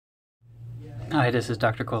Hi, this is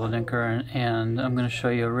Dr. Kolodinker, and I'm going to show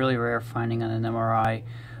you a really rare finding on an MRI.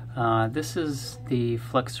 This is the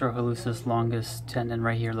Flexor Hallucis Longus tendon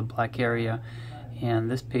right here, the black area, and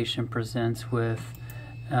this patient presents with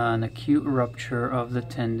an acute rupture of the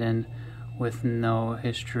tendon with no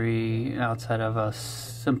history outside of a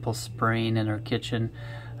simple sprain in her kitchen,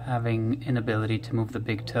 having inability to move the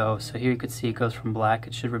big toe. So here you can see it goes from black,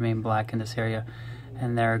 it should remain black in this area,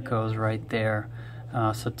 and there it goes right there.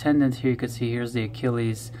 So tendons here, you can see here's the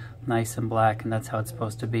Achilles, nice and black, and that's how it's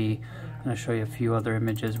supposed to be. I'm going to show you a few other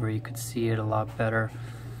images where you could see it a lot better.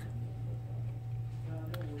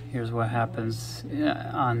 Here's what happens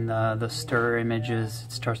on the stir images.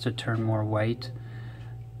 It starts to turn more white.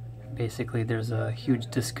 Basically there's a huge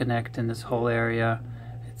disconnect in this whole area.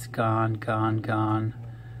 It's gone, gone, gone.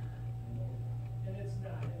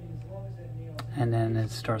 And then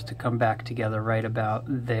it starts to come back together right about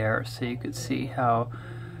there, so you can see how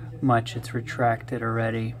much it's retracted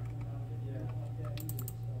already.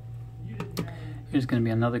 Here's going to be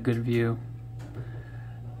another good view.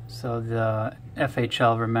 So the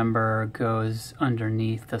FHL, remember, goes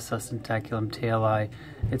underneath the sustentaculum tali.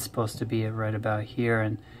 It's supposed to be right about here,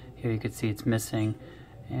 and here you can see it's missing.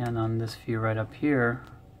 And on this view right up here,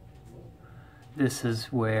 this is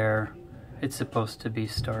where it's supposed to be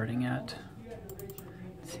starting at.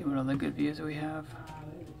 Let's see what other good views we have.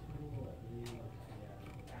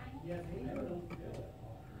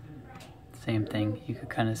 Same thing, you could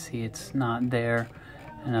kind of see it's not there,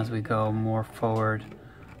 and as we go more forward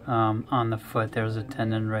on the foot, there's a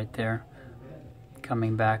tendon right there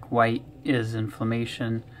coming back. White is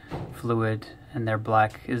inflammation, fluid, and there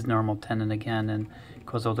black is normal tendon again, and it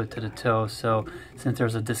goes all the way to the toe. So since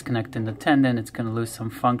there's a disconnect in the tendon, it's going to lose some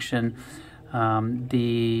function.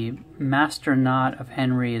 The master knot of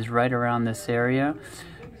Henry is right around this area,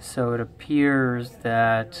 so it appears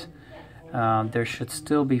that there should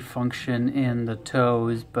still be function in the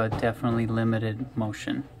toes, but definitely limited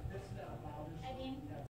motion.